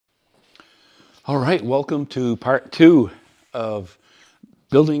All right, welcome to part 2 of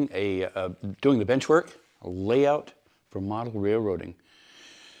building doing the bench work, a layout for model railroading.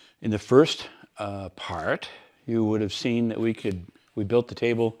 In the first part, you would have seen that we built the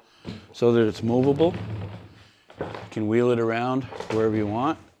table so that it's movable. You can wheel it around wherever you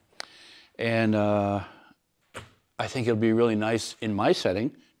want. And I think it'll be really nice in my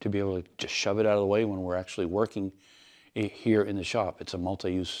setting to be able to just shove it out of the way when we're actually working here in the shop. It's a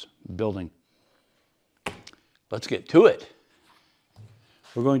multi-use building. Let's get to it.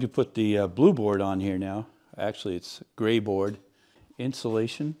 We're going to put the blue board on here now. Actually, it's gray board.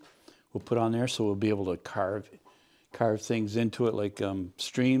 Insulation we'll put on there so we'll be able to carve things into it like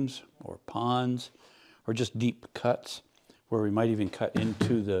streams or ponds or just deep cuts where we might even cut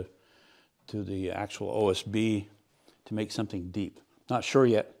into the actual OSB to make something deep. Not sure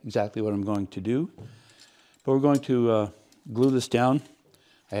yet exactly what I'm going to do, but we're going to glue this down.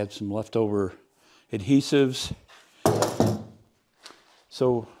 I had some leftover adhesives.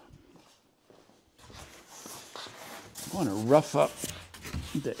 So I want to rough up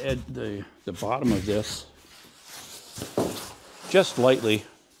the bottom of this just lightly.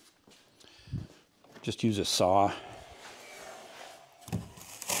 Just use a saw.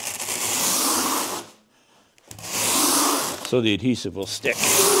 So the adhesive will stick.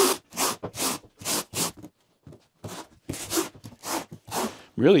 I'm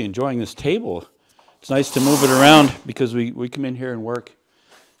really enjoying this table. It's nice to move it around because we come in here and work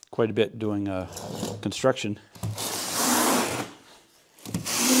quite a bit doing construction.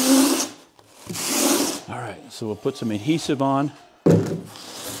 All right, so we'll put some adhesive on.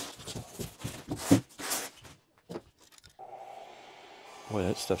 Boy,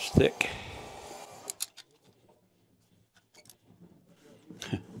 that stuff's thick.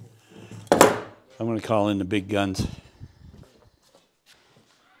 I'm going to call in the big guns.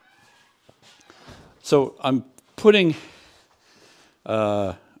 So I'm putting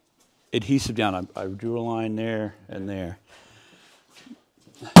adhesive down. I drew a line there and there.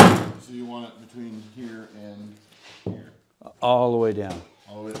 So you want it between here and here? All the way down.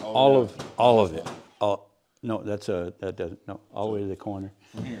 All of it. No, that doesn't. No, all the way to the corner.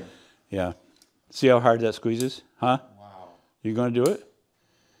 From here. Yeah. See how hard that squeezes? Huh? Wow. You going to do it?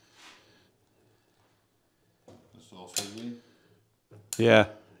 This is all swiggly?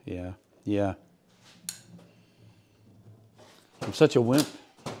 Yeah. I'm such a wimp.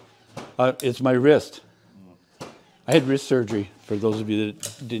 It's my wrist. I had wrist surgery, for those of you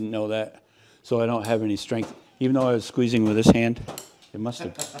that didn't know that. So I don't have any strength. Even though I was squeezing with this hand, it must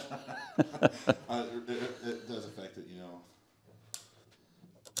have. It does affect it, you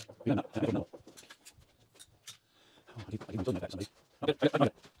know. No. I can build my back, somebody.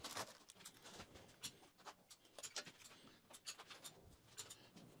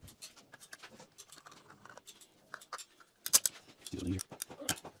 Okay.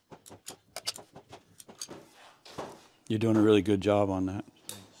 You're doing a really good job on that.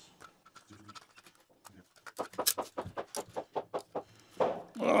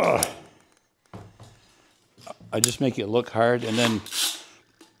 Ugh. I just make it look hard, and then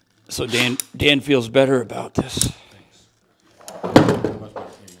so Dan feels better about this. Thanks. Much better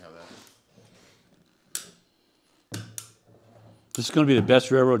can you have that? This is going to be the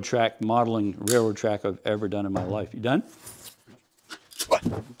best modeling railroad track I've ever done in my life. You done?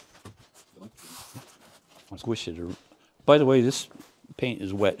 I'll squish it. By the way, this paint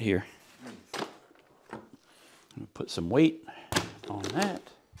is wet here. Put some weight on that.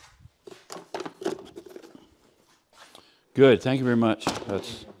 Good, thank you very much.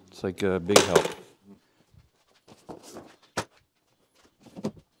 It's like a big help.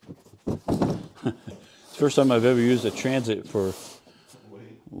 It's the first time I've ever used a transit for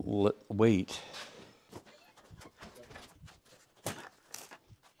weight.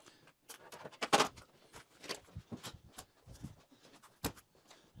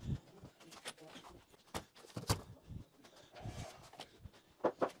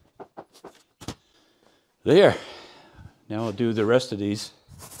 There. Now I'll do the rest of these.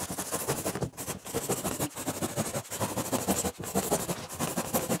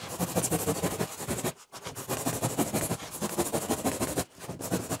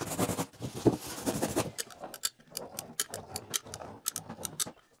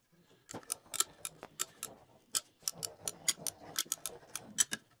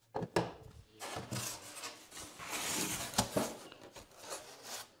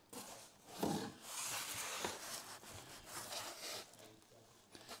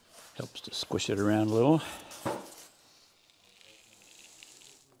 Helps to squish it around a little.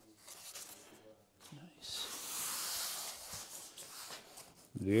 Nice.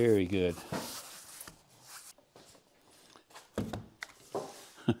 Very good.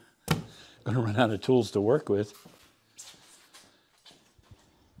 going to run out of tools to work with.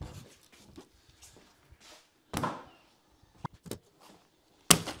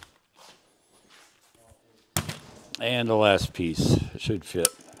 And the last piece should fit.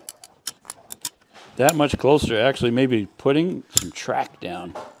 That much closer, actually, maybe putting some track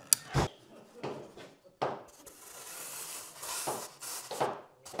down.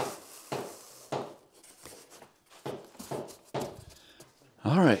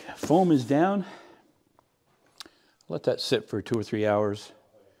 All right, foam is down. Let that sit for 2 or 3 hours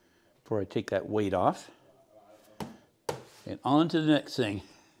before I take that weight off. And on to the next thing.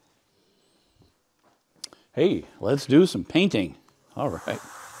 Hey, let's do some painting. All right.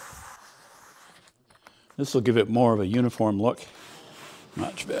 This will give it more of a uniform look.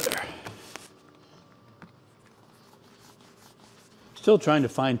 Much better. Still trying to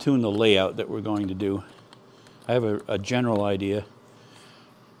fine-tune the layout that we're going to do. I have a general idea.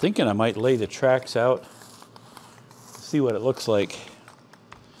 Thinking I might lay the tracks out, see what it looks like.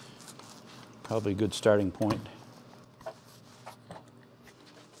 Probably a good starting point.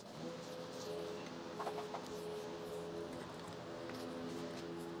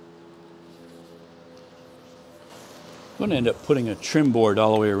 I'm going to end up putting a trim board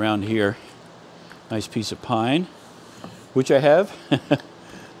all the way around here. Nice piece of pine, which I have. I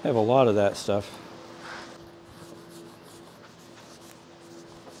have a lot of that stuff.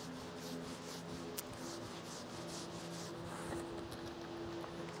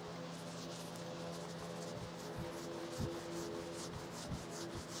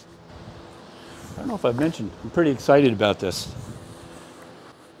 I don't know if I've mentioned, I'm pretty excited about this.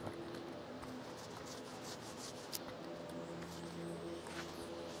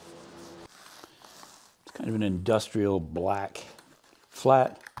 It's kind of an industrial black,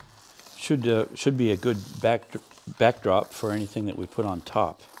 flat. Should be a good backdrop for anything that we put on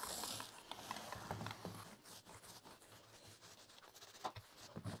top.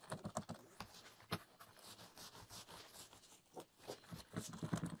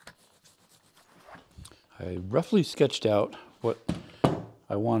 I roughly sketched out what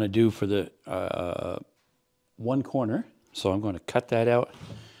I want to do for the one corner, so I'm going to cut that out,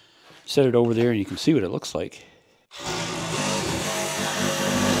 set it over there, and you can see what it looks like.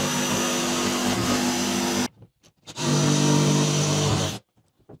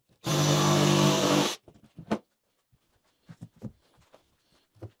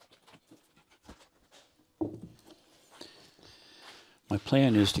 My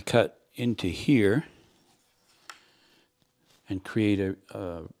plan is to cut into here and create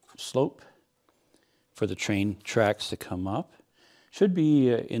a slope for the train tracks to come up. Should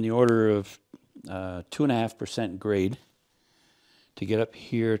be in the order of 2.5% grade to get up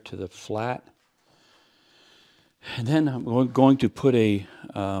here to the flat. And then I'm going to put a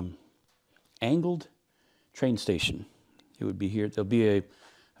angled train station. It would be here. There'll be a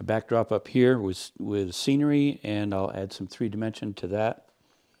backdrop up here with scenery, and I'll add some 3D to that.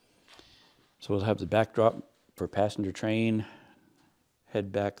 So we'll have the backdrop for passenger train,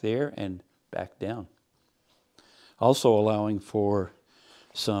 head back there and back down. Also allowing for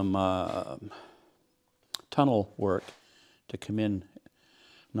some tunnel work to come in.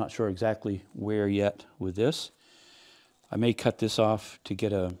 I'm not sure exactly where yet with this. I may cut this off to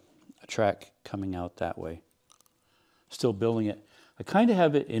get a track coming out that way. Still building it. I kind of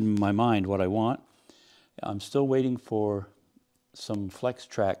have it in my mind what I want. I'm still waiting for some flex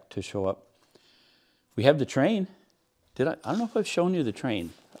track to show up. We have the train. I don't know if I've shown you the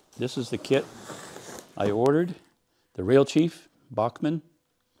train. This is the kit I ordered. The Rail Chief, Bachmann.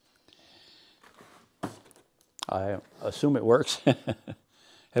 I assume it works.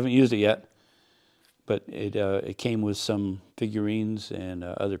 Haven't used it yet. But it came with some figurines and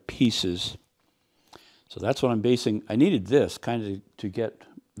other pieces. So that's what I'm basing. I needed this kind of to get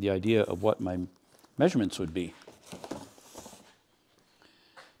the idea of what my measurements would be.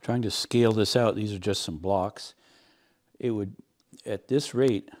 Trying to scale this out. These are just some blocks. It would, at this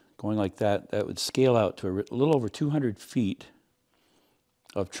rate, going like that, that would scale out to a little over 200 feet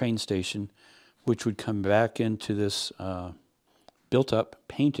of train station, which would come back into this built-up,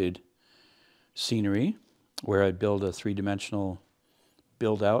 painted scenery, where I'd build a three-dimensional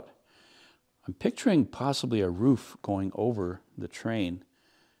build-out. I'm picturing possibly a roof going over the train,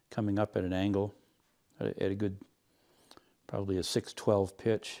 coming up at an angle, at a good, probably a 6/12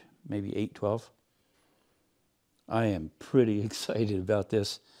 pitch, maybe 8/12. I am pretty excited about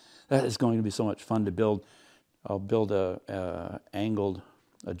this. That is going to be so much fun to build. I'll build a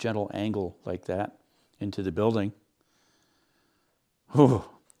gentle angle like that into the building. Oh,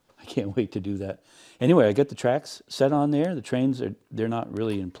 I can't wait to do that. Anyway, I got the tracks set on there. The trains they're not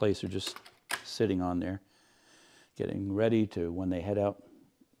really in place. They're just sitting on there, getting ready to, when they head out,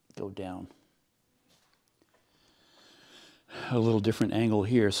 go down. A little different angle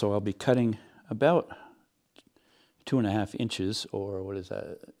here, so I'll be cutting about 2.5 inches, or what is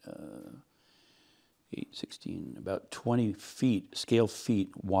that, 8, 16, about 20 feet, scale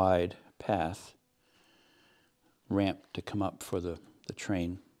feet wide path, ramp to come up for the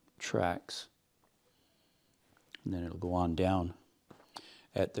train tracks. And then it'll go on down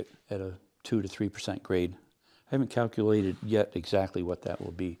at a 2 to 3% grade. I haven't calculated yet exactly what that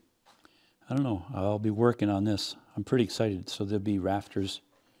will be. I don't know. I'll be working on this. I'm pretty excited. So there'll be rafters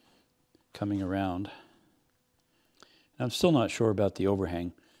coming around. I'm still not sure about the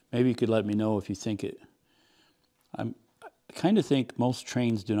overhang. Maybe you could let me know if you think it. I kind of think most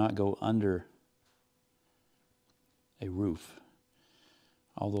trains do not go under a roof.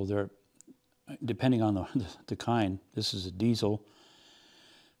 Although they're, depending on the kind, this is a diesel,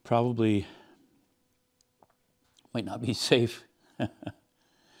 probably might not be safe.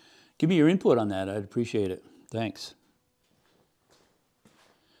 Give me your input on that. I'd appreciate it. Thanks.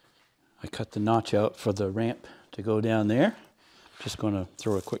 I cut the notch out for the ramp to go down there. Just going to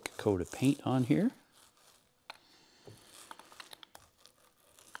throw a quick coat of paint on here.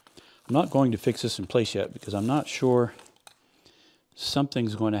 I'm not going to fix this in place yet because I'm not sure.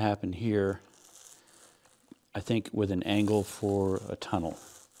 Something's going to happen here, I think, with an angle for a tunnel,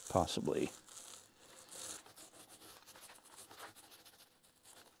 possibly.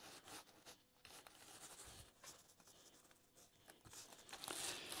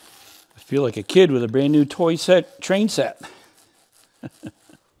 I feel like a kid with a brand new toy set, train set.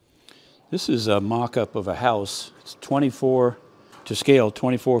 This is a mock-up of a house. It's 24 to scale,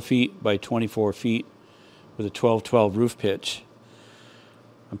 24 feet by 24 feet with a 12-12 roof pitch.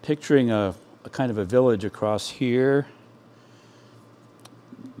 I'm picturing a kind of a village across here.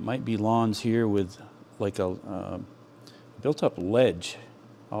 Might be lawns here with like a built-up ledge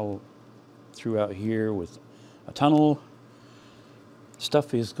all throughout here with a tunnel.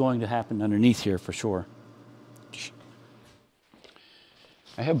 Stuff is going to happen underneath here for sure.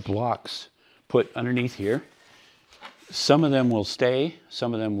 I have blocks put underneath here. Some of them will stay,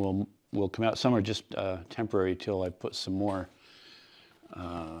 some of them will come out. Some are just temporary till I put some more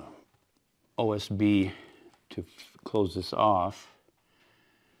OSB to close this off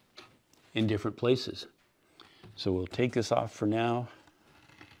in different places. So we'll take this off for now.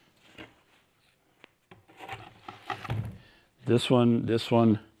 This one, this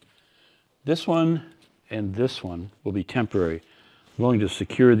one, this one, and this one will be temporary. I'm going to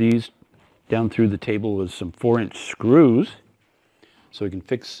secure these down through the table with some 4-inch screws so we can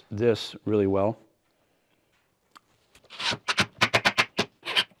fix this really well.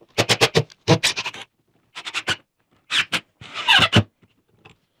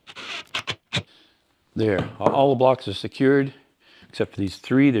 There, all the blocks are secured except for these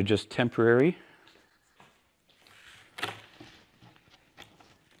 3, they're just temporary.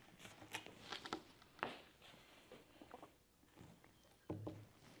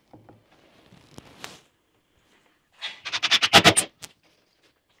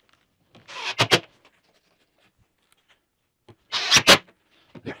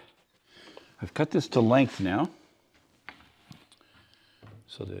 I've cut this to length now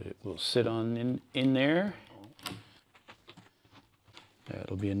so that it will sit on in there. Yeah,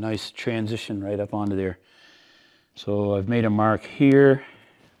 it'll be a nice transition right up onto there. So I've made a mark here,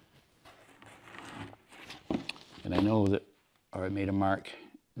 and I know that, or I made a mark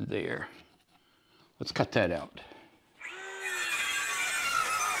there. Let's cut that out.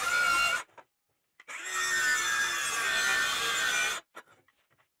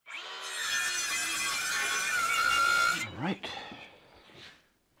 Right.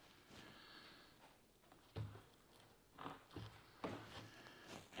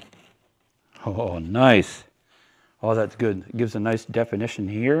 Oh, nice. Oh, that's good. It gives a nice definition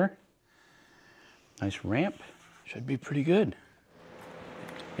here. Nice ramp. Should be pretty good.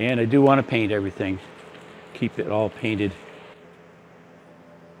 And I do want to paint everything. Keep it all painted.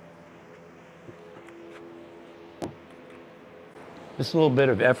 This little bit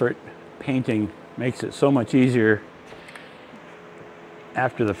of effort painting makes it so much easier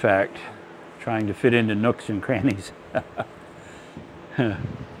after the fact, trying to fit into nooks and crannies.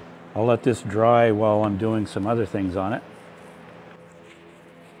 I'll let this dry while I'm doing some other things on it.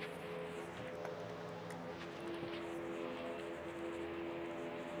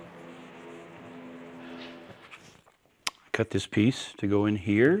 Cut this piece to go in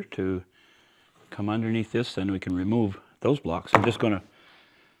here to come underneath this, then we can remove those blocks. I'm just going to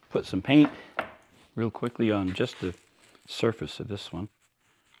put some paint real quickly on just the surface of this one.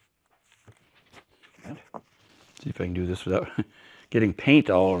 See if I can do this without getting paint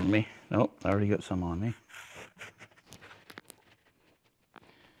all over me. Nope, I already got some on me.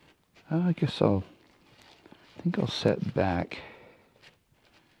 I guess I think I'll set back.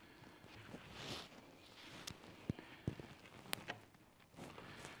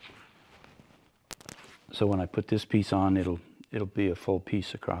 So when I put this piece on, it'll be a full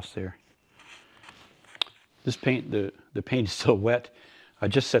piece across there. This paint, the paint is still wet. I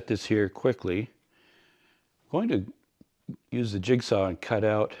just set this here quickly. I'm going to use the jigsaw and cut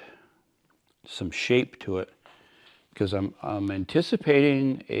out some shape to it because I'm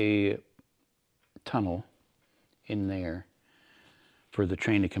anticipating a tunnel in there for the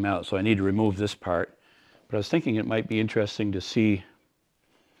train to come out. So I need to remove this part. But I was thinking it might be interesting to see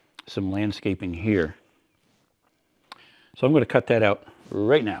some landscaping here. So I'm going to cut that out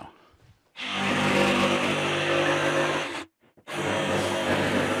right now.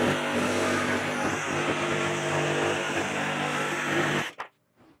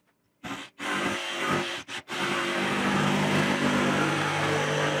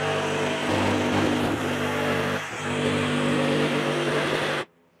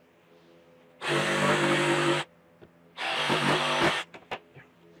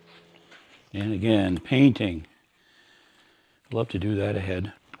 And again, painting. I'd love to do that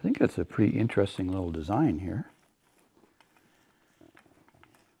ahead. I think that's a pretty interesting little design here.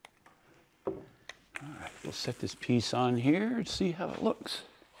 All right, we'll set this piece on here and see how it looks.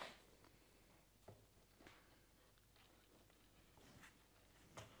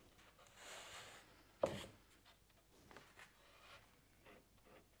 Right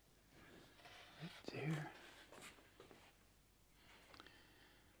there.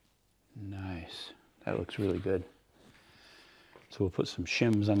 Nice. That looks really good. So we'll put some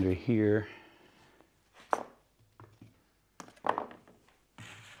shims under here.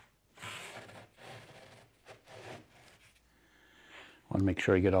 Want to make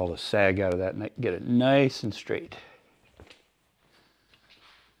sure I get all the sag out of that and get it nice and straight.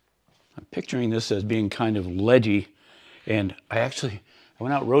 I'm picturing this as being kind of ledgy, and I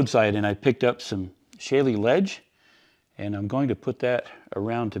went out roadside and I picked up some shaly ledge, and I'm going to put that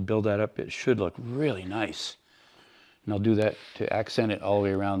around to build that up. It should look really nice. And I'll do that to accent it all the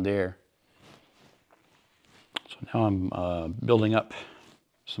way around there. So now I'm building up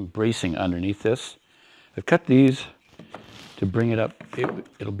some bracing underneath this. I've cut these to bring it up.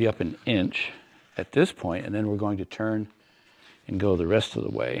 It'll be up an inch at this point, and then we're going to turn and go the rest of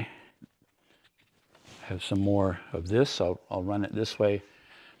the way. Have some more of this. I'll run it this way.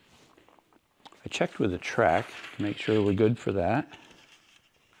 I checked with the track to make sure we're good for that.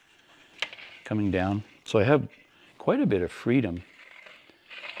 Coming down. So I have quite a bit of freedom.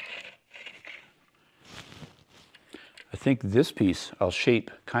 I think this piece I'll shape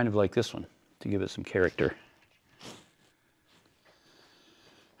kind of like this one to give it some character.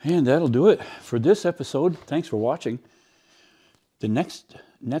 And that'll do it for this episode. Thanks for watching. The next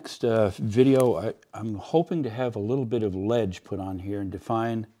video, I'm hoping to have a little bit of ledge put on here and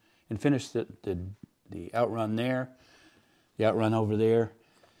define and finish the outrun there, the outrun over there.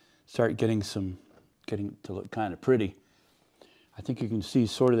 Start getting to look kind of pretty. I think you can see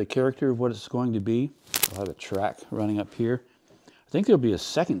sort of the character of what it's going to be. I'll have a track running up here. I think there'll be a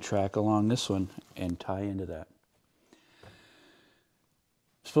second track along this one and tie into that. I'm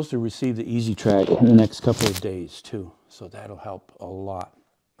supposed to receive the easy track in the next couple of days too, so that'll help a lot.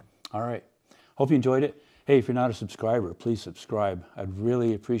 All right, hope you enjoyed it. Hey, if you're not a subscriber, please subscribe. I'd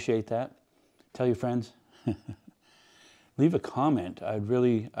really appreciate that. Tell your friends. Leave a comment. I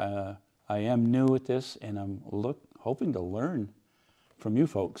am new at this, and I'm hoping to learn from you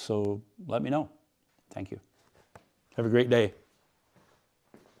folks, so let me know. Thank you. Have a great day.